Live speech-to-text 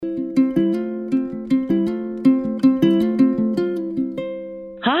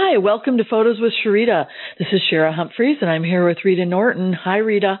welcome to Photos with Sharita. This is Shara Humphreys, and I'm here with Rita Norton. Hi,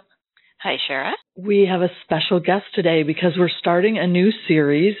 Rita. Hi, Shara. We have a special guest today because we're starting a new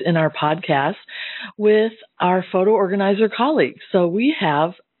series in our podcast with our photo organizer colleagues. So we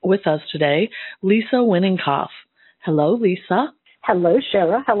have with us today Lisa Winninghoff. Hello, Lisa. Hello,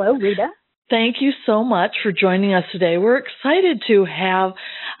 Shara. Hello, Rita. Thank you so much for joining us today. We're excited to have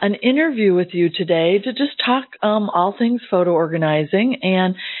an interview with you today to just talk all things photo organizing,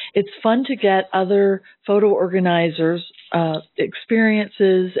 and it's fun to get other photo organizers'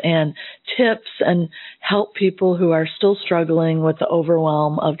 experiences and tips and help people who are still struggling with the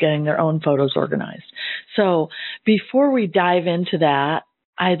overwhelm of getting their own photos organized. So before we dive into that,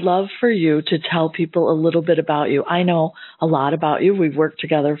 I'd love for you to tell people a little bit about you. I know a lot about you. We've worked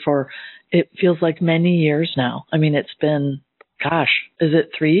together for, it feels like many years now. I mean, it's been, gosh, is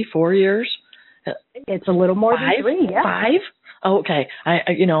it 3-4 years? It's a little more than 3, yeah. 5? Oh, okay.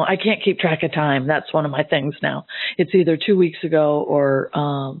 I can't keep track of time. That's one of my things now. It's either 2 weeks ago or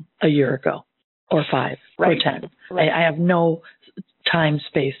a year ago or 5 right. or 10. Right. I have no time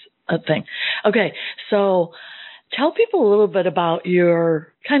space thing. Okay. So tell people a little bit about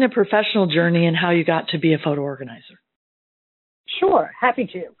your kind of professional journey and how you got to be a photo organizer. Sure. Happy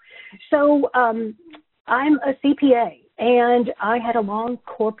to. So I'm a CPA, and I had a long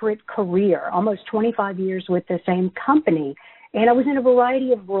corporate career, almost 25 years with the same company. And I was in a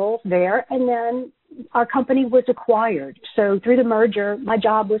variety of roles there, and then our company was acquired. So through the merger, my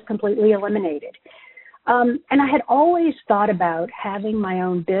job was completely eliminated. And I had always thought about having my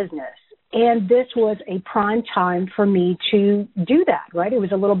own business, and this was a prime time for me to do that, right? It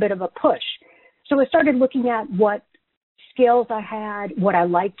was a little bit of a push. So I started looking at what skills I had, what I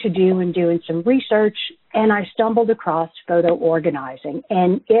liked to do, and doing some research, and I stumbled across photo organizing,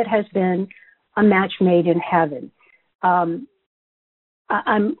 and it has been a match made in heaven. I'm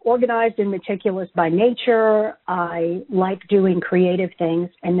organized and meticulous by nature. I like doing creative things,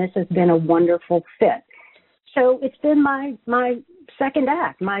 and this has been a wonderful fit. So it's been my second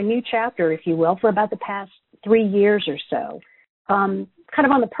act, my new chapter, if you will, for about the past 3 years or so. Kind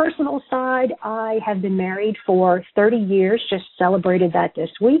of on the personal side, I have been married for 30 years, just celebrated that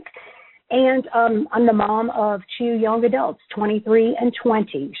this week. And I'm the mom of 2 young adults, 23 and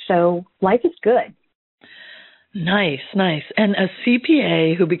 20. So life is good. Nice, nice. And a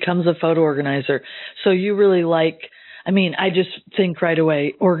CPA who becomes a photo organizer. So you really like, I mean, I just think right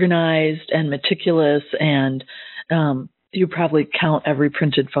away, organized and meticulous, and you probably count every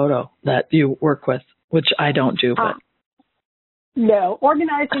printed photo that you work with, which I don't do. But no,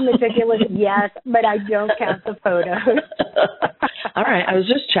 organized and meticulous, yes, but I don't count the photos. All right, I was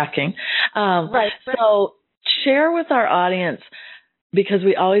just checking. Right. So share with our audience, because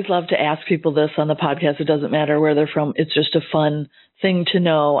we always love to ask people this on the podcast. It doesn't matter where they're from. It's just a fun thing to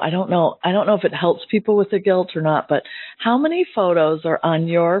know. I don't know if it helps people with the guilt or not, but how many photos are on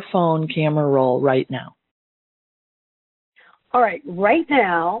your phone camera roll right now? All right, right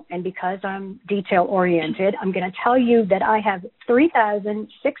now, and because I'm detail-oriented, I'm going to tell you that I have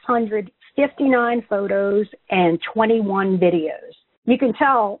 3,659 photos and 21 videos. You can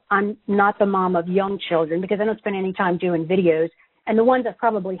tell I'm not the mom of young children because I don't spend any time doing videos, and the ones I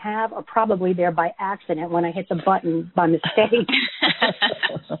probably have are probably there by accident when I hit the button by mistake.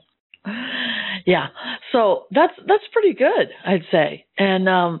 Yeah, so that's pretty good, I'd say. And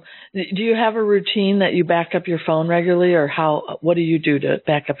do you have a routine that you back up your phone regularly, or what do you do to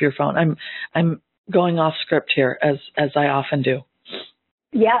back up your phone? I'm going off script here, as I often do.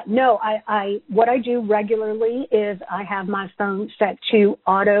 Yeah, no, what I do regularly is I have my phone set to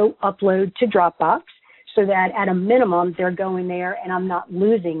auto upload to Dropbox so that at a minimum they're going there and I'm not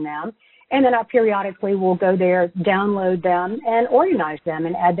losing them. And then I periodically will go there, download them, and organize them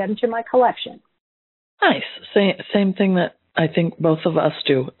and add them to my collection. Nice. Same thing that I think both of us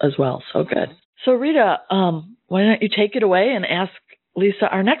do as well. So good. So Rita, why don't you take it away and ask Lisa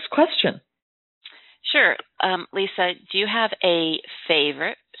our next question? Sure. Lisa, do you have a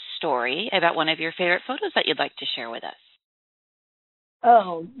favorite story about one of your favorite photos that you'd like to share with us?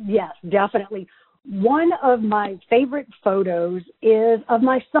 Oh, yes, definitely. One of my favorite photos is of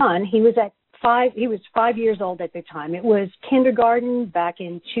my son. He was 5 years old at the time. It was kindergarten back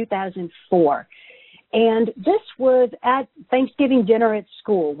in 2004. And this was at Thanksgiving dinner at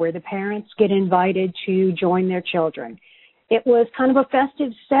school where the parents get invited to join their children. It was kind of a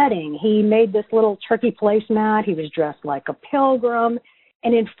festive setting. He made this little turkey placemat. He was dressed like a pilgrim.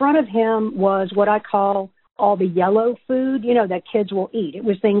 And in front of him was what I call all the yellow food, that kids will eat. It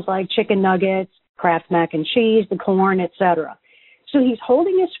was things like chicken nuggets, Kraft mac and cheese, the corn, etc. So he's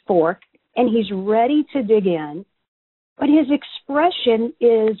holding his fork, and he's ready to dig in. but his expression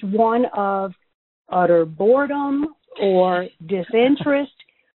is one of utter boredom or disinterest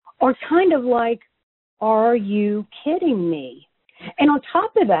or kind of like, are you kidding me? And on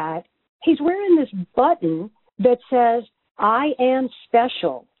top of that, he's wearing this button that says, I am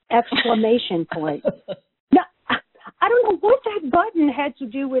special, exclamation point. Now, I don't know what that button had to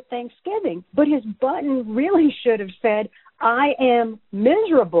do with Thanksgiving, but his button really should have said, I am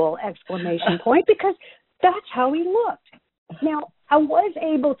miserable, exclamation point, because that's how he looked. Now, I was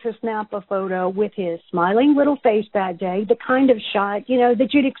able to snap a photo with his smiling little face that day, the kind of shot, that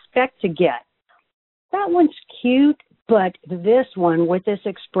you'd expect to get. That one's cute, but this one with this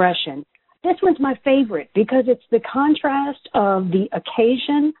expression, this one's my favorite because it's the contrast of the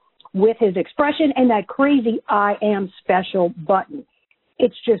occasion with his expression and that crazy I am special button.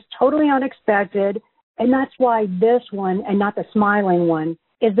 It's just totally unexpected, and that's why this one, and not the smiling one,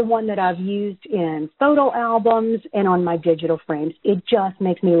 is the one that I've used in photo albums and on my digital frames. It just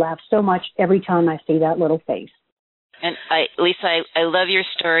makes me laugh so much every time I see that little face. And Lisa, I love your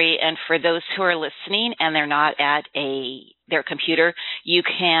story. And for those who are listening and they're not at their computer, you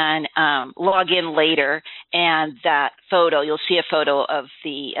can log in later, and that photo, you'll see a photo of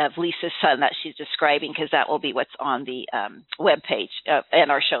Lisa's son that she's describing, because that will be what's on the webpage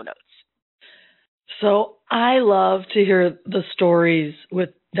and our show notes. So I love to hear the stories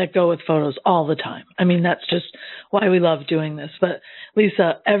that go with photos all the time. I mean, that's just why we love doing this. But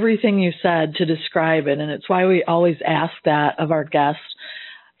Lisa, everything you said to describe it, and it's why we always ask that of our guests,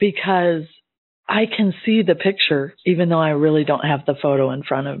 because I can see the picture, even though I really don't have the photo in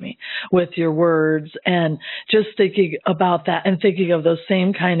front of me, with your words, and just thinking about that and thinking of those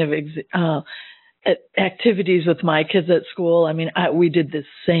same kind of activities with my kids at school. I mean, we did the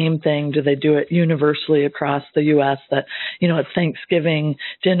same thing. Do they do it universally across the U.S. that, at Thanksgiving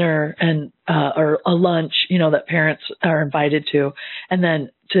dinner and or a lunch, that parents are invited to, and then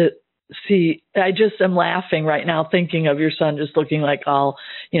to see, I just am laughing right now thinking of your son just looking like all,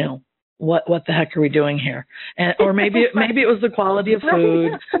 what the heck are we doing here? Or maybe it was the quality of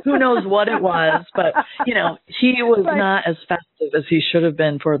food. Who knows what it was? But he was not as festive as he should have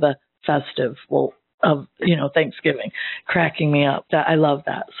been for the festive of Thanksgiving, cracking me up. I love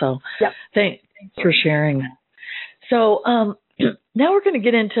that. So yep. Thanks for sharing that. So now we're going to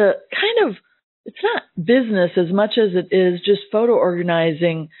get into kind of, it's not business as much as it is just photo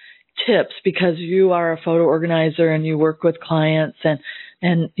organizing tips, because you are a photo organizer and you work with clients, and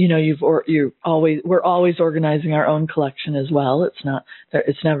we're always organizing our own collection as well.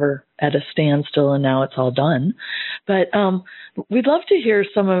 It's never at a standstill and now it's all done. But we'd love to hear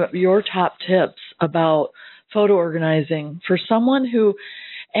some of your top tips about photo organizing for someone who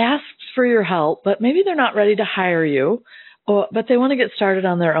asks for your help, but maybe they're not ready to hire you, but they want to get started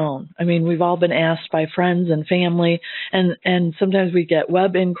on their own. I mean, we've all been asked by friends and family, and sometimes we get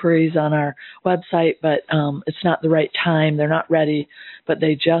web inquiries on our website, but it's not the right time. They're not ready, but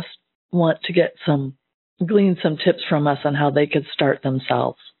they just want to glean some tips from us on how they could start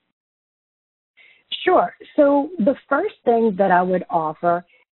themselves. Sure. So the first thing that I would offer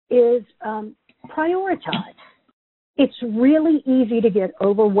is prioritize. It's really easy to get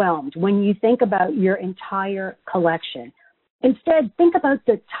overwhelmed when you think about your entire collection. Instead, think about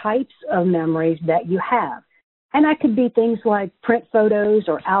the types of memories that you have. And that could be things like print photos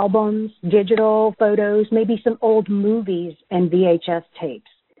or albums, digital photos, maybe some old movies and VHS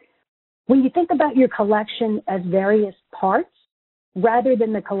tapes. When you think about your collection as various parts, rather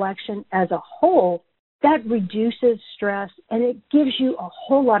than the collection as a whole, that reduces stress and it gives you a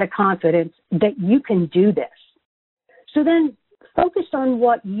whole lot of confidence that you can do this. So then focus on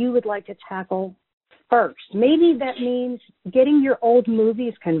what you would like to tackle first. Maybe that means getting your old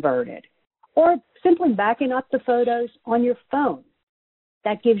movies converted, or simply backing up the photos on your phone.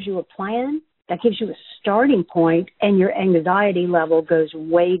 That gives you a plan, that gives you a starting point, and your anxiety level goes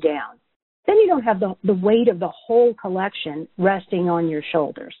way down. Then you don't have the weight of the whole collection resting on your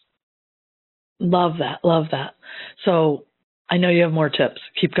shoulders. Love that, love that. So I know you have more tips.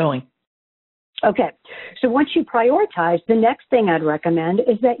 Keep going. Okay, so once you prioritize, the next thing I'd recommend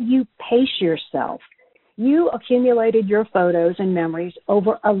is that you pace yourself. You accumulated your photos and memories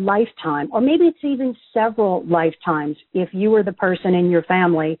over a lifetime, or maybe it's even several lifetimes if you were the person in your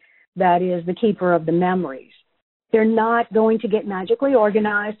family that is the keeper of the memories. They're not going to get magically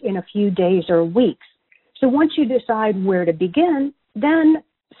organized in a few days or weeks. So once you decide where to begin, then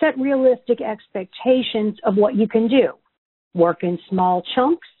set realistic expectations of what you can do. Work in small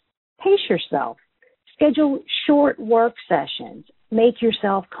chunks, pace yourself, schedule short work sessions, make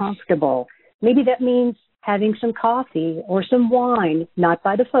yourself comfortable. Maybe that means having some coffee or some wine, not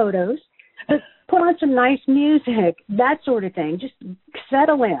by the photos, Put on some nice music, that sort of thing. Just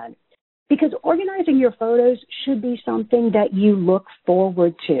settle in. Because organizing your photos should be something that you look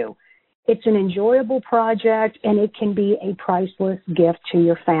forward to. It's an enjoyable project, and it can be a priceless gift to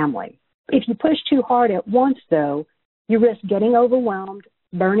your family. If you push too hard at once, though, you risk getting overwhelmed,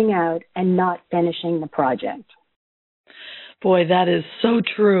 burning out, and not finishing the project. Boy, that is so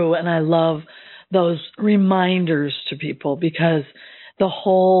true, and I love those reminders to people because the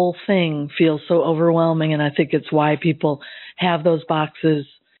whole thing feels so overwhelming, and I think it's why people have those boxes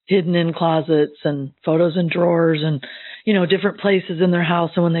hidden in closets and photos in drawers and, different places in their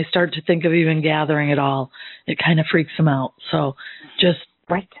house. And when they start to think of even gathering it all, it kind of freaks them out. So just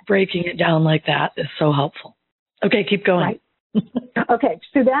breaking it down like that is so helpful. Okay, keep going. Right. Okay,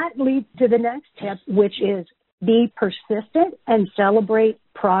 so that leads to the next tip, which is be persistent and celebrate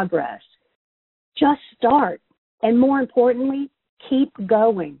progress. Just start. And more importantly, keep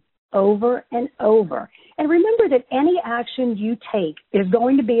going over and over. And remember that any action you take is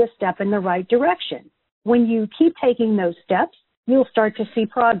going to be a step in the right direction. When you keep taking those steps, you'll start to see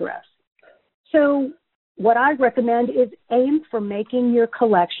progress. So what I recommend is aim for making your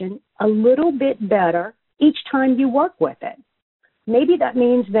collection a little bit better each time you work with it. Maybe that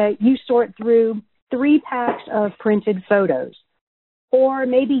means that you sort through 3 packs of printed photos, or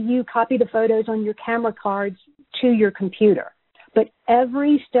maybe you copy the photos on your camera cards to your computer. But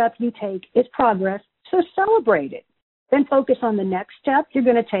every step you take is progress, so celebrate it. Then focus on the next step you're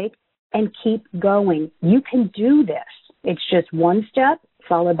going to take and keep going. You can do this. It's just one step,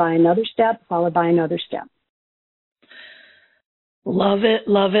 followed by another step, followed by another step. Love it,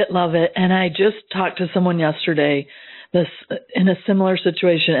 love it, love it. And I just talked to someone yesterday in a similar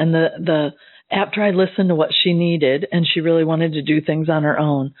situation, and the after I listened to what she needed, and she really wanted to do things on her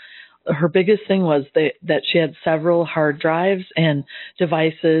own, her biggest thing was that she had several hard drives and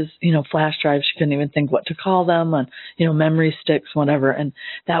devices, flash drives. She couldn't even think what to call them, and, memory sticks, whatever. And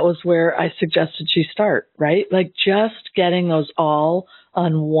that was where I suggested she start, right? Like just getting those all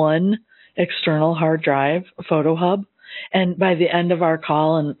on one external hard drive, photo hub. And by the end of our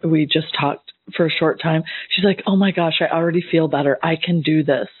call, and we just talked for a short time, she's like, oh my gosh, I already feel better. I can do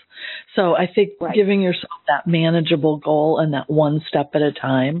this. So I think giving yourself that manageable goal and that one step at a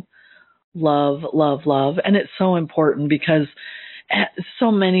time, love, love, love. And it's so important because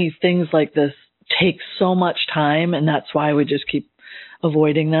so many things like this take so much time, and that's why we just keep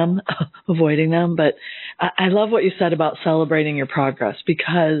avoiding them. But I love what you said about celebrating your progress,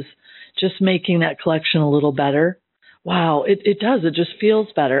 because just making that collection a little better, wow, it does. It just feels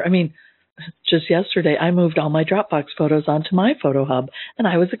better. I mean, just yesterday, I moved all my Dropbox photos onto my photo hub, and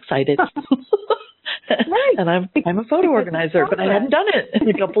I was excited. Right. And I'm a photo organizer, but I hadn't done it in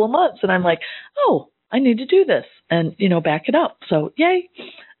a couple of months. And I'm like, oh, I need to do this and, back it up. So yay.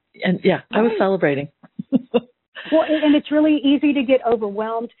 And yeah, I was celebrating. Well, and it's really easy to get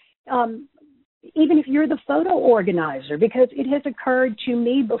overwhelmed, even if you're the photo organizer, because it has occurred to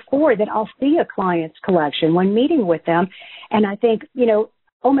me before that I'll see a client's collection when meeting with them, and I think,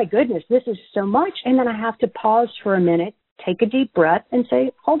 oh my goodness, this is so much. And then I have to pause for a minute, take a deep breath, and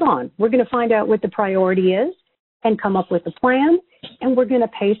say, hold on, we're going to find out what the priority is and come up with a plan, and we're going to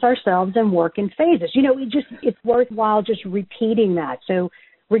pace ourselves and work in phases. It's worthwhile just repeating that. So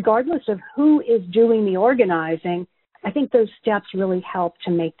regardless of who is doing the organizing, I think those steps really help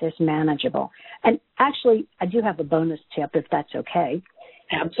to make this manageable. And actually, I do have a bonus tip, if that's okay.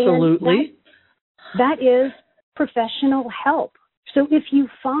 Absolutely. That is professional help. So if you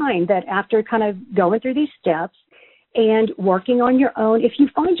find that after kind of going through these steps and working on your own, if you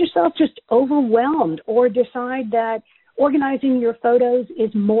find yourself just overwhelmed or decide that organizing your photos is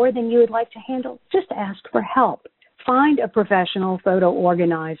more than you would like to handle, just ask for help. Find a professional photo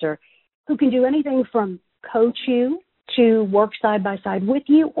organizer who can do anything from coach you to work side by side with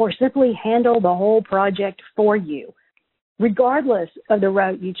you or simply handle the whole project for you. Regardless of the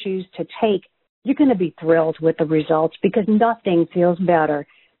route you choose to take, you're going to be thrilled with the results, because nothing feels better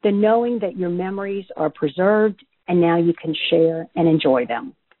than knowing that your memories are preserved and now you can share and enjoy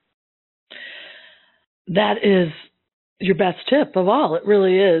them. That is your best tip of all. It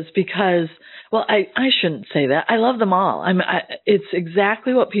really is, because, well, I shouldn't say that. I love them all. It's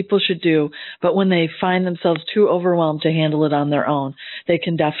exactly what people should do. But when they find themselves too overwhelmed to handle it on their own, they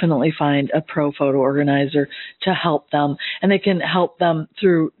can definitely find a pro photo organizer to help them. And they can help them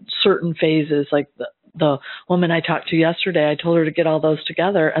through certain phases, like the woman I talked to yesterday. I told her to get all those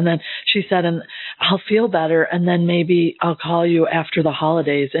together. And then she said, and I'll feel better. And then maybe I'll call you after the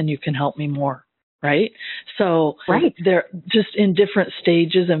holidays and you can help me more. Right? So they're just in different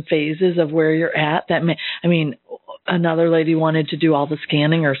stages and phases of where you're at. another lady wanted to do all the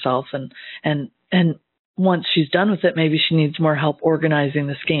scanning herself, and once she's done with it, maybe she needs more help organizing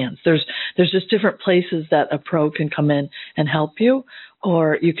the scans. There's just different places that a pro can come in and help you,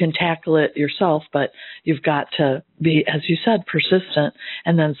 or you can tackle it yourself, but you've got to be, as you said, persistent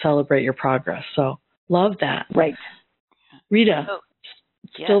and then celebrate your progress. So love that. Right. Rita,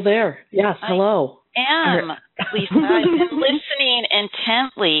 still there? Yes, hello. I am, Lisa. I've been listening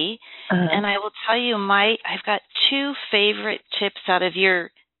intently, and I will tell you I've got two favorite tips out of your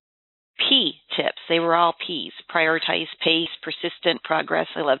P tips. They were all P's: prioritize, pace, persistent, progress.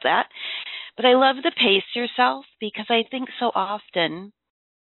 I love that. But I love the pace yourself, because I think so often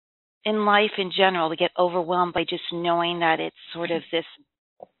in life in general, we get overwhelmed by just knowing that it's sort of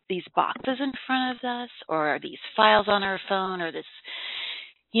these boxes in front of us, or these files on our phone, or this,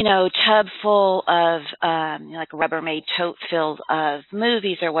 tub full of, like a Rubbermaid tote filled of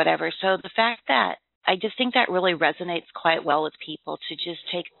movies or whatever. So the fact that I just think that really resonates quite well with people, to just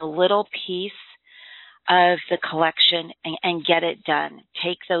take a little piece of the collection and get it done.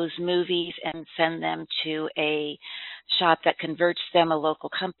 Take those movies and send them to a shop that converts them, a local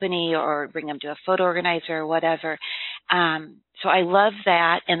company, or bring them to a photo organizer or whatever. So I love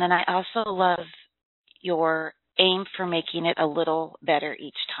that. And then I also love your aim for making it a little better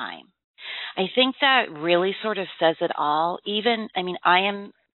each time. I think that really sort of says it all. I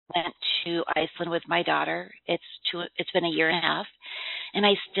went to Iceland with my daughter. It's been a year and a half, and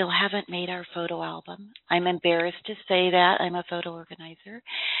I still haven't made our photo album. I'm embarrassed to say that. I'm a photo organizer.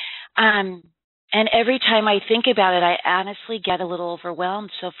 And every time I think about it, I honestly get a little overwhelmed.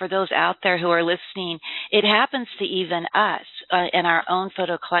 So for those out there who are listening, it happens to even us in our own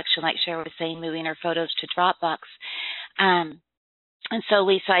photo collection, like Cheryl was saying, moving our photos to Dropbox. And so,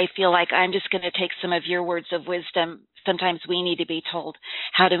 Lisa, I feel like I'm just going to take some of your words of wisdom. Sometimes we need to be told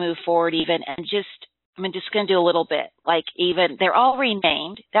how to move forward even, and I'm just going to do a little bit. Like, even they're all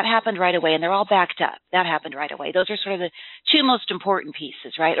renamed. That happened right away, and they're all backed up. That happened right away. Those are sort of the two most important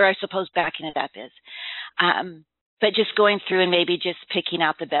pieces, right? Or I suppose backing it up is. But just going through and maybe just picking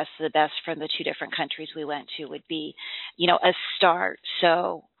out the best of the best from the two different countries we went to would be, a start.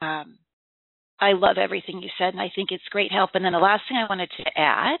 So I love everything you said, and I think it's great help. And then the last thing I wanted to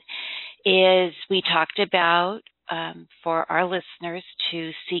add is we talked about for our listeners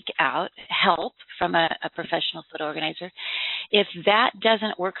to seek out help from a professional photo organizer. If that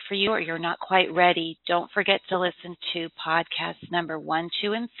doesn't work for you, or you're not quite ready, don't forget to listen to podcasts number 1,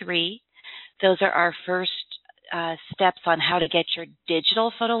 2, and 3. Those are our first steps on how to get your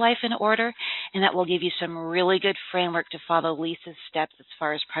digital photo life in order, and that will give you some really good framework to follow Lisa's steps as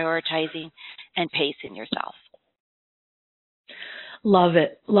far as prioritizing and pacing yourself. Love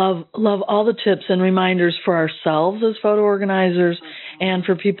it. Love all the tips and reminders for ourselves as photo organizers, and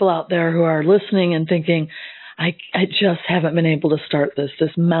for people out there who are listening and thinking, I just haven't been able to start this.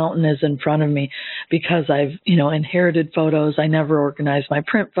 This mountain is in front of me because I've, inherited photos. I never organized my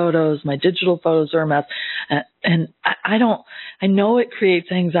print photos. My digital photos are a mess. And I know it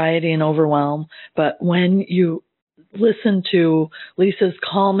creates anxiety and overwhelm, but when you listen to Lisa's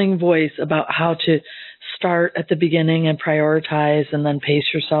calming voice about how to start at the beginning and prioritize and then pace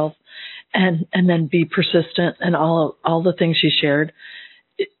yourself and then be persistent and all the things she shared,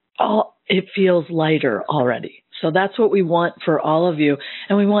 it feels lighter already. So that's what we want for all of you.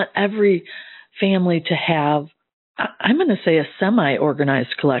 And we want every family to have, I'm going to say, a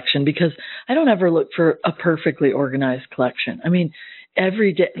semi-organized collection, because I don't ever look for a perfectly organized collection. I mean,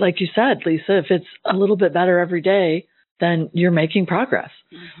 every day, like you said, Lisa, if it's a little bit better every day, then you're making progress.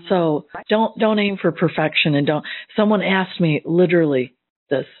 Mm-hmm. So don't aim for perfection, and someone asked me literally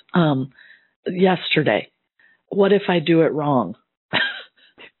this yesterday, what if I do it wrong?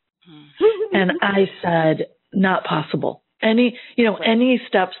 And I said, not possible. Any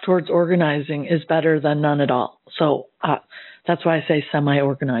steps towards organizing is better than none at all. So that's why I say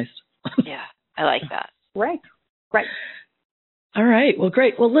semi-organized. Yeah, I like that. Right. All right. Well,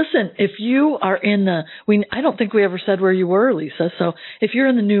 great. Well, listen, if you are I don't think we ever said where you were, Lisa. So if you're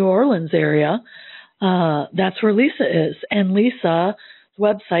in the New Orleans area, that's where Lisa is. And Lisa's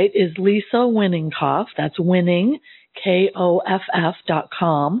website is Lisa Winninghoff. That's winning,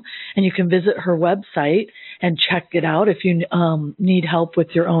 KOFF.com. And you can visit her website and check it out if you need help with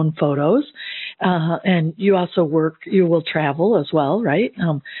your own photos. And you also you will travel as well, right?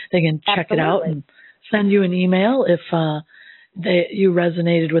 They can check Absolutely. it out and send you an email if you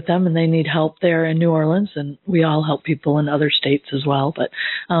resonated with them and they need help there in New Orleans. And we all help people in other states as well, but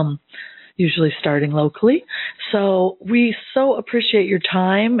usually starting locally. So we so appreciate your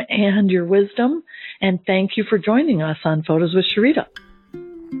time and your wisdom, and thank you for joining us on Photos with Sharita.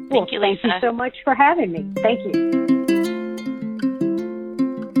 Thank you, Lisa. Thank you so much for having me. Thank you.